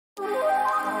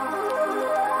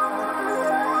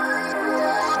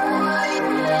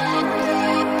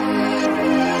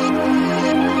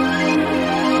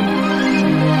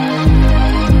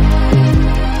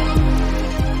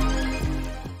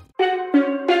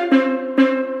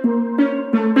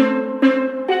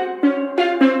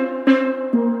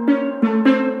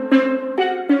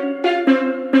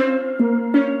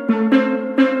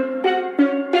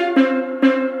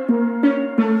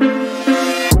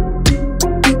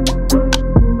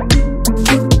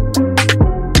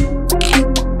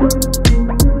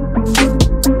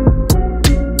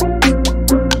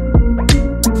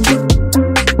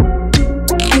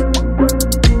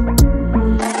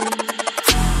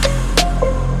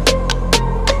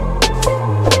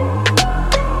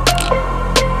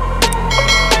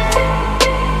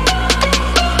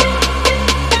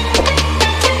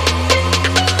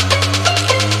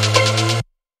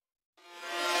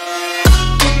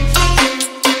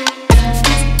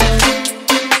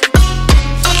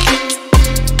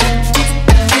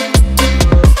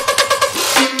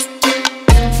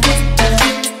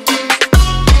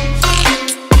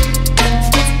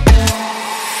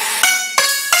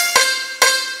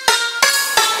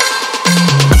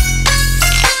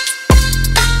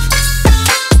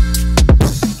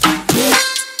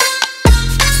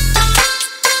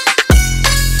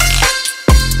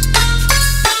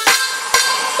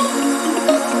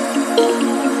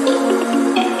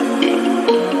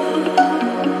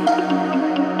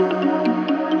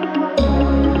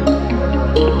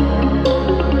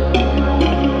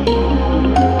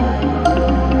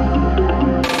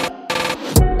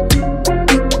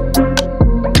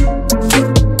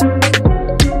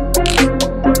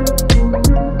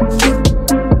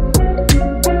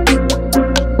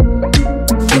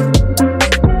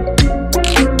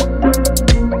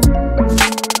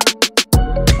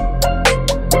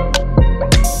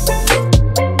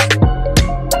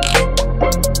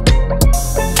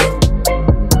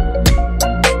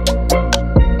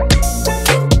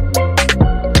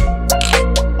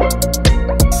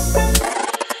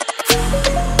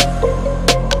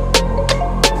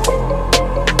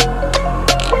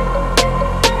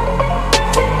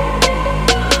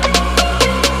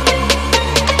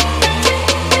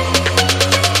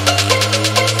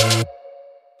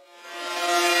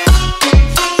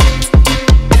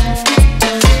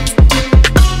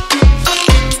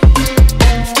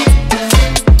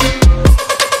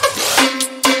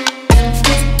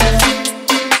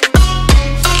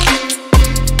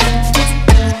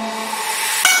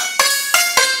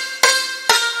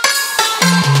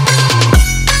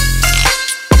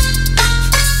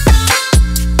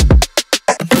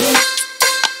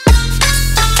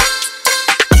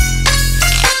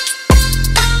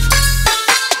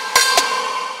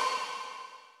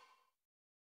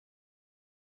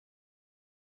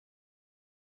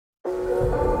I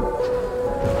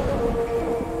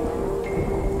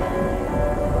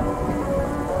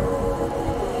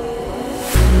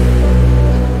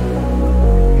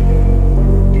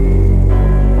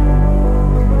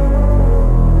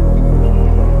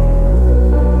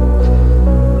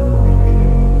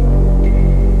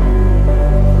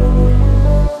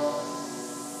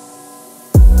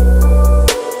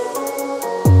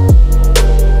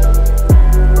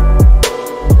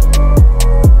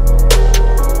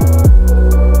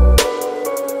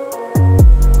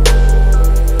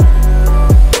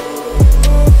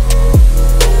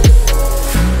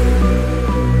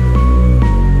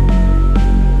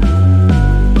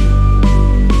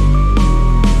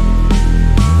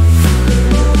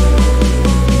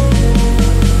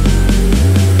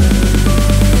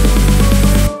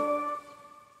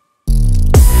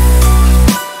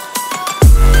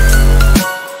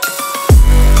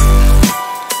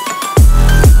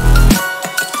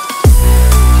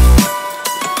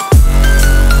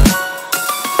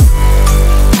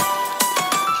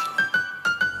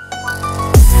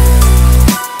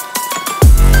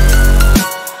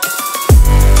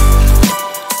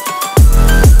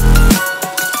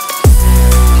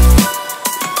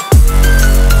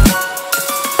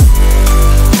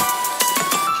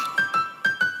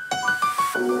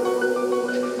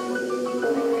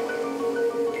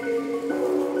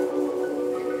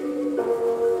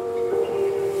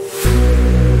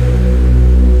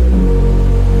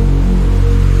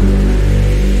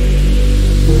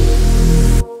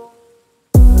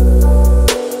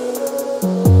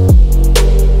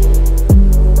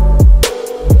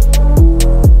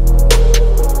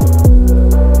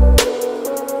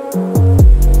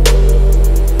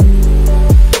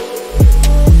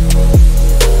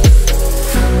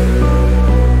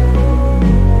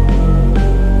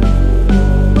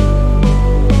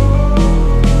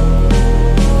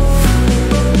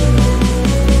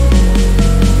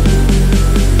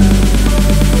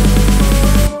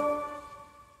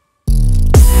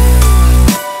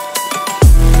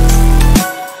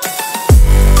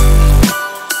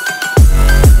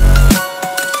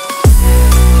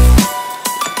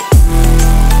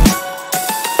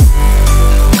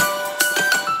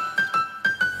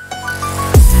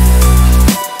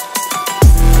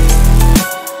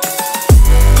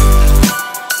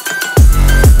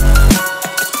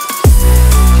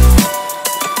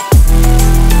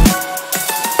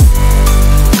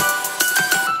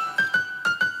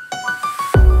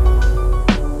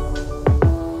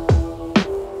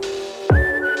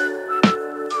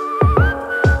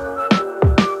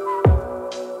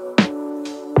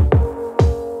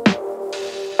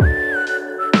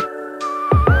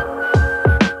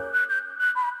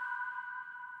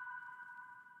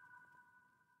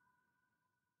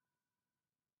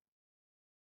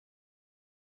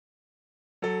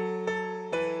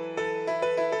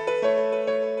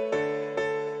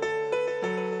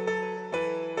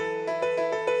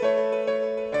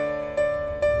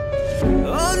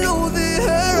know the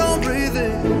air I'm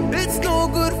breathing, it's no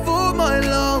good for my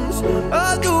lungs.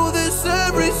 I do this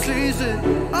every season,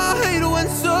 I hate when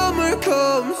summer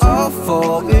comes. I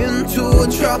fall into a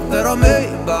trap that I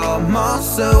made by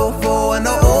myself. Oh, and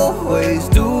I always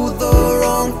do the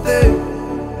wrong thing.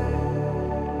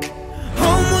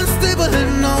 I'm unstable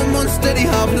and I'm unsteady,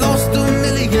 I've lost a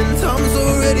million times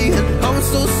already, and I'm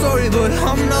so sorry, but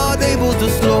I'm not able to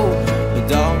slow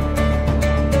down.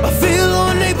 I feel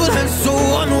unable and so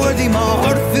unworthy, my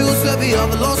heart feels heavy,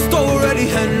 I've lost already,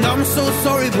 and I'm so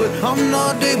sorry, but I'm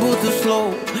not able to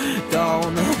slow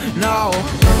down now.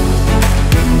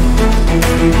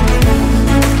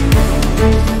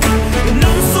 And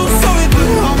I'm so sorry, but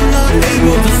I'm not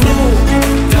able to slow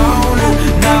down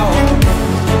now.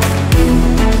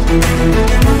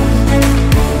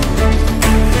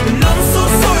 And I'm so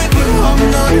sorry, but I'm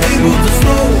not able to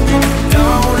slow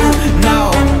down now.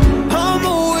 I'm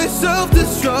always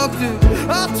self-destructive,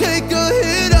 I take a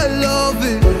hit, I love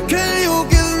it. Can you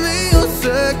give me a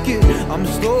second? I'm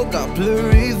slow, got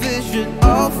blurry vision.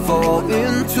 I fall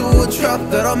into a trap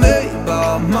that I made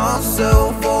by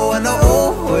myself. Oh, and I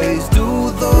always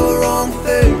do the wrong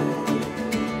thing.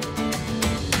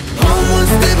 I'm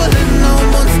unstable and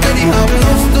I'm unsteady, I've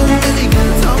lost a million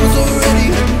times already,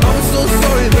 and I'm so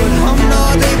sorry, but I'm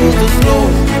not able to slow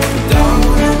down.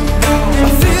 I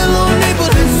feel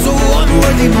unable and so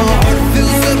unworthy, my heart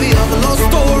feels heavy, I've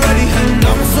lost already, and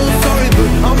I'm so sorry,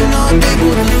 but I'm not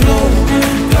able to slow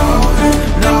down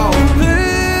now.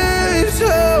 Please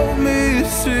help me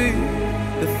see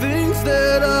the things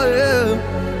that I am,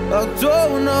 I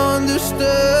don't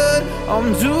understand.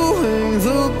 I'm doing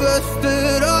the best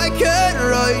that I can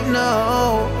right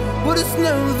now, but it's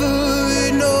never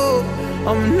enough.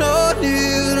 I'm not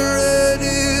even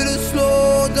ready to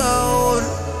slow down.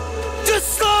 Just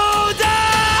slow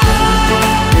down.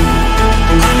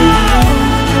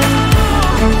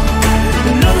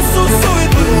 And I'm so sorry,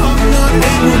 but I'm not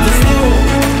able to slow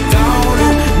down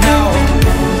now.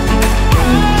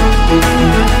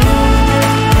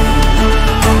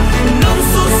 And I'm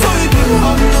so sorry, but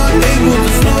I'm not able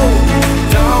to slow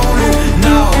down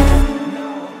now.